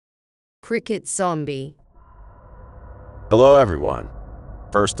Cricket zombie. Hello everyone.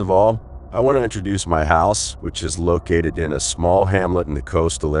 First of all, I want to introduce my house, which is located in a small hamlet in the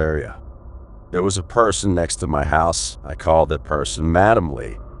coastal area. There was a person next to my house. I called that person Madam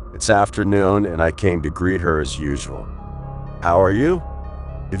Lee. It's afternoon and I came to greet her as usual. How are you?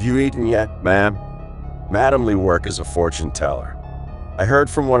 Have you eaten yet, ma'am? Madam Lee worked as a fortune teller. I heard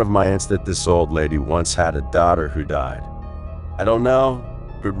from one of my aunts that this old lady once had a daughter who died. I don't know,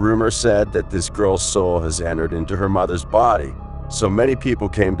 but rumor said that this girl's soul has entered into her mother's body. So many people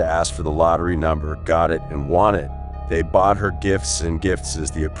came to ask for the lottery number, got it, and won it. They bought her gifts, and gifts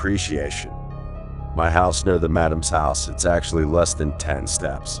is the appreciation. My house near the madam's house, it's actually less than 10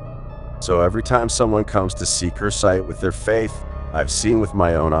 steps. So every time someone comes to seek her sight with their faith, I've seen with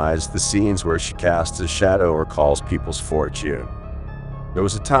my own eyes the scenes where she casts a shadow or calls people's fortune. There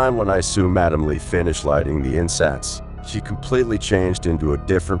was a time when I saw Madam Lee finish lighting the incense. She completely changed into a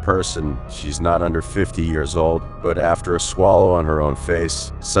different person. She's not under 50 years old, but after a swallow on her own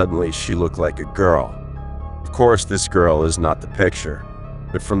face, suddenly she looked like a girl. Of course, this girl is not the picture,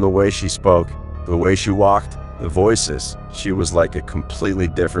 but from the way she spoke, the way she walked, the voices, she was like a completely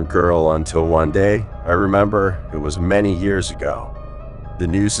different girl until one day, I remember, it was many years ago. The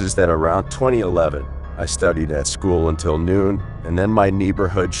news is that around 2011, I studied at school until noon, and then my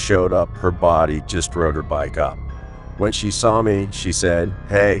neighborhood showed up. Her body just rode her bike up. When she saw me, she said,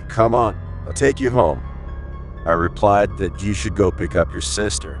 "Hey, come on, I'll take you home." I replied that you should go pick up your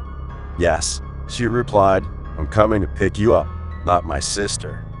sister. "Yes," she replied, "I'm coming to pick you up, not my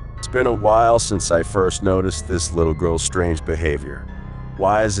sister." It's been a while since I first noticed this little girl's strange behavior.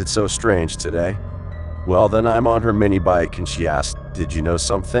 Why is it so strange today? Well, then I'm on her mini bike and she asked, "Did you know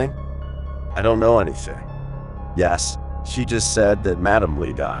something?" "I don't know anything." "Yes," she just said that Madam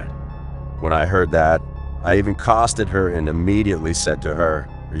Lee died. When I heard that, I even accosted her and immediately said to her,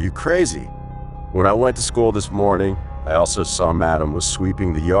 "Are you crazy?" When I went to school this morning, I also saw Madam was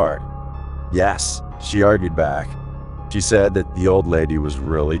sweeping the yard. "Yes," she argued back. She said that the old lady was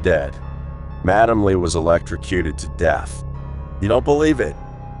really dead. Madam Lee was electrocuted to death. You don't believe it,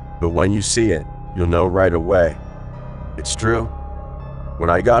 but when you see it, you'll know right away. It's true.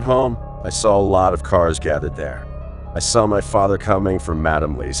 When I got home, I saw a lot of cars gathered there. I saw my father coming from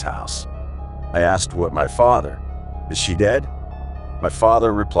Madam Lee's house. I asked what my father, "Is she dead?" My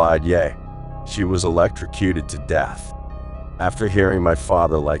father replied, "Yea, she was electrocuted to death." After hearing my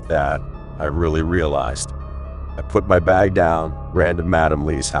father like that, I really realized. I put my bag down, ran to Madam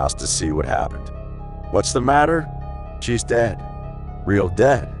Lee's house to see what happened. "What's the matter?" "She's dead. Real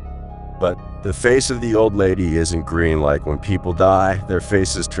dead." But the face of the old lady isn't green like when people die. Their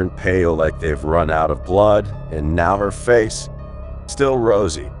faces turn pale like they've run out of blood, and now her face, still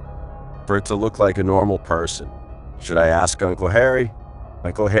rosy. For it to look like a normal person. Should I ask Uncle Harry?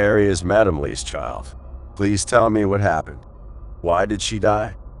 Uncle Harry is Madam Lee's child. Please tell me what happened. Why did she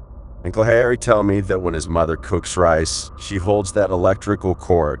die? Uncle Harry tell me that when his mother cooks rice, she holds that electrical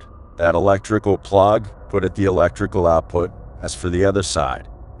cord, that electrical plug, put at the electrical output. As for the other side,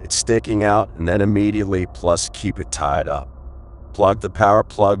 it's sticking out and then immediately plus keep it tied up. Plug the power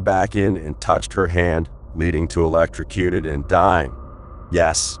plug back in and touched her hand, leading to electrocuted and dying.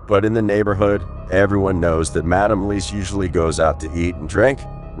 Yes, but in the neighborhood, everyone knows that Madam Lee usually goes out to eat and drink,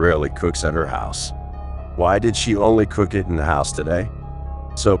 rarely cooks at her house. Why did she only cook it in the house today?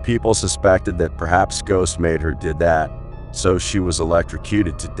 So people suspected that perhaps ghosts made her did that, so she was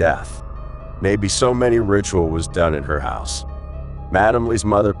electrocuted to death. Maybe so many ritual was done in her house. Madam Lee's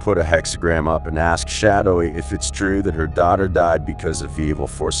mother put a hexagram up and asked Shadowy if it's true that her daughter died because of evil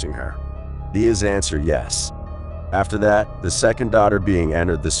forcing her. Dia's answer, yes. After that, the second daughter being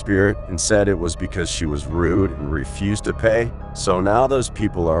entered the spirit and said it was because she was rude and refused to pay, so now those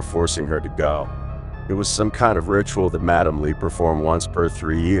people are forcing her to go. It was some kind of ritual that Madam Lee performed once per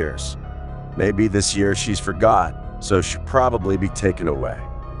 3 years. Maybe this year she's forgot, so she'll probably be taken away.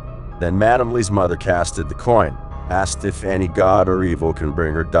 Then Madam Lee's mother casted the coin, asked if any god or evil can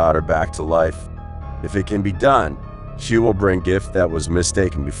bring her daughter back to life. If it can be done, she will bring gift that was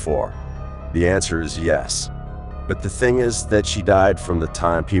mistaken before. The answer is yes. But the thing is that she died from the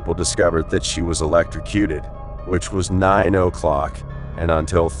time people discovered that she was electrocuted, which was 9 o'clock, and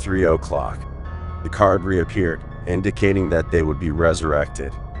until 3 o'clock. The card reappeared, indicating that they would be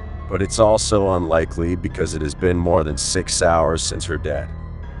resurrected. But it's also unlikely because it has been more than 6 hours since her death.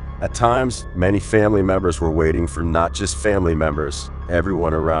 At times, many family members were waiting for not just family members,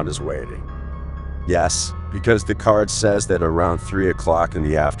 everyone around is waiting. Yes, because the card says that around 3 o'clock in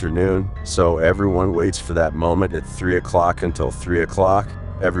the afternoon, so everyone waits for that moment at 3 o'clock until 3 o'clock.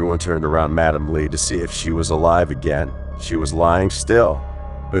 Everyone turned around Madam Lee to see if she was alive again. She was lying still.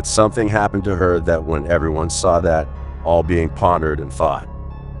 But something happened to her that when everyone saw that, all being pondered and thought.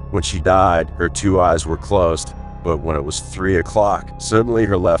 When she died, her two eyes were closed, but when it was 3 o'clock, suddenly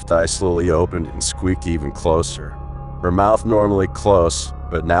her left eye slowly opened and squeaked even closer. Her mouth normally closed,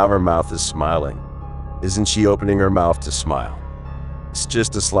 but now her mouth is smiling. Isn't she opening her mouth to smile? It's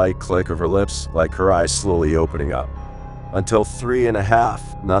just a slight click of her lips, like her eyes slowly opening up. Until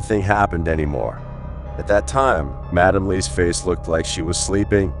 3.5, nothing happened anymore. At that time, Madame Lee's face looked like she was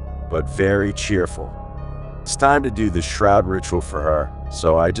sleeping, but very cheerful. It's time to do the shroud ritual for her,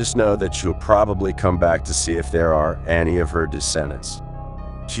 so I just know that she'll probably come back to see if there are any of her descendants.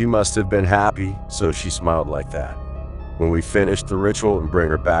 She must have been happy, so she smiled like that. When we finished the ritual and bring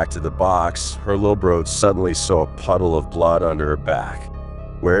her back to the box, her little bro suddenly saw a puddle of blood under her back.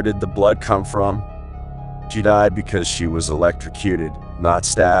 Where did the blood come from? She died because she was electrocuted, not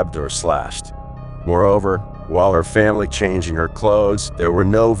stabbed or slashed. Moreover, while her family changing her clothes, there were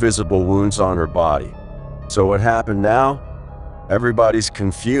no visible wounds on her body. So what happened now? Everybody's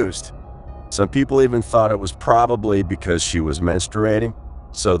confused. Some people even thought it was probably because she was menstruating,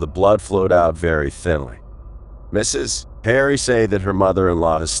 so the blood flowed out very thinly. Mrs. Harry say that her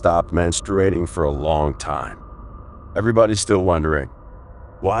mother-in-law has stopped menstruating for a long time. Everybody's still wondering,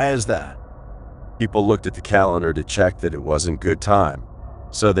 why is that? People looked at the calendar to check that it wasn't good time,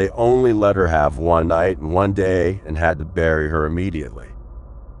 so they only let her have one night and one day and had to bury her immediately.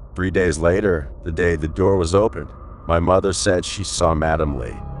 3 days later, the day the door was opened, my mother said she saw Madame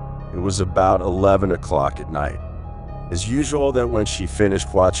Lee. It was about 11 o'clock at night. As usual, that when she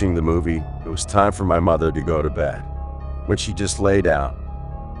finished watching the movie, it was time for my mother to go to bed. When she just lay down,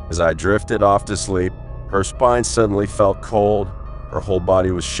 as I drifted off to sleep, her spine suddenly felt cold. Her whole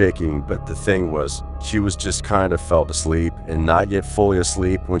body was shaking, but the thing was, she was just kind of felt asleep and not yet fully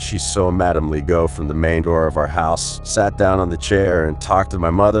asleep when she saw Madame Lee go from the main door of our house, sat down on the chair and talked to my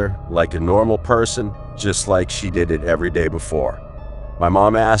mother like a normal person, just like she did it every day before. My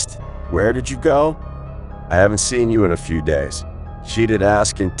mom asked, "Where did you go?" "I haven't seen you in a few days." She did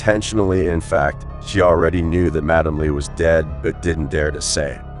ask intentionally. In fact, she already knew that Madame Lee was dead, but didn't dare to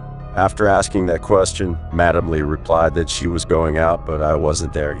say it. After asking that question, Madame Lee replied that she was going out, but I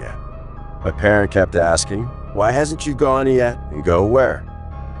wasn't there yet. My parent kept asking, "Why hasn't you gone yet, and go where?"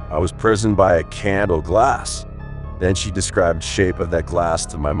 "I was prisoned by a candle glass." Then she described the shape of that glass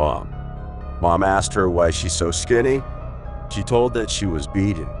to my mom. Mom asked her why she's so skinny. She told that she was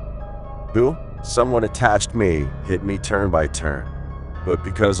beaten. Who? Someone attached me, hit me turn by turn. But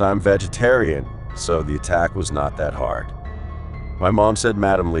because I'm vegetarian, so the attack was not that hard. My mom said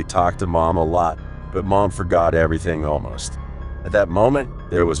Madame Lee talked to Mom a lot, but Mom forgot everything almost. At that moment,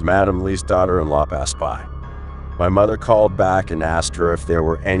 there was Madame Lee's daughter-in-law passed by. My mother called back and asked her if there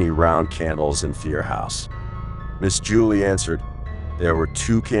were any round candles in your house. Miss Julie answered, "There were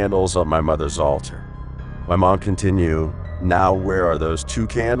 2 candles on my mother's altar." My mom continued, "Now where are those 2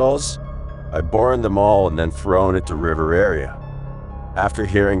 candles?" "I burned them all and then thrown it to river area." After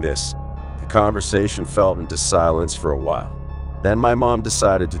hearing this, the conversation fell into silence for a while. Then my mom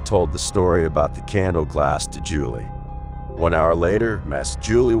decided to tell the story about the candle glass to Julie. 1 hour later, Miss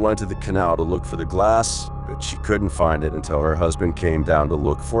Julie went to the canal to look for the glass, but she couldn't find it until her husband came down to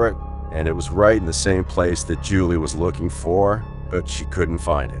look for it, and it was right in the same place that Julie was looking for, but she couldn't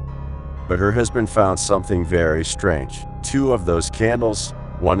find it. But her husband found something very strange. 2 of those candles,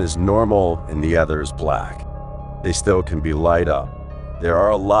 one is normal and the other is black. They still can be light up. There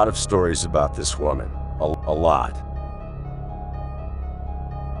are a lot of stories about this woman, a lot.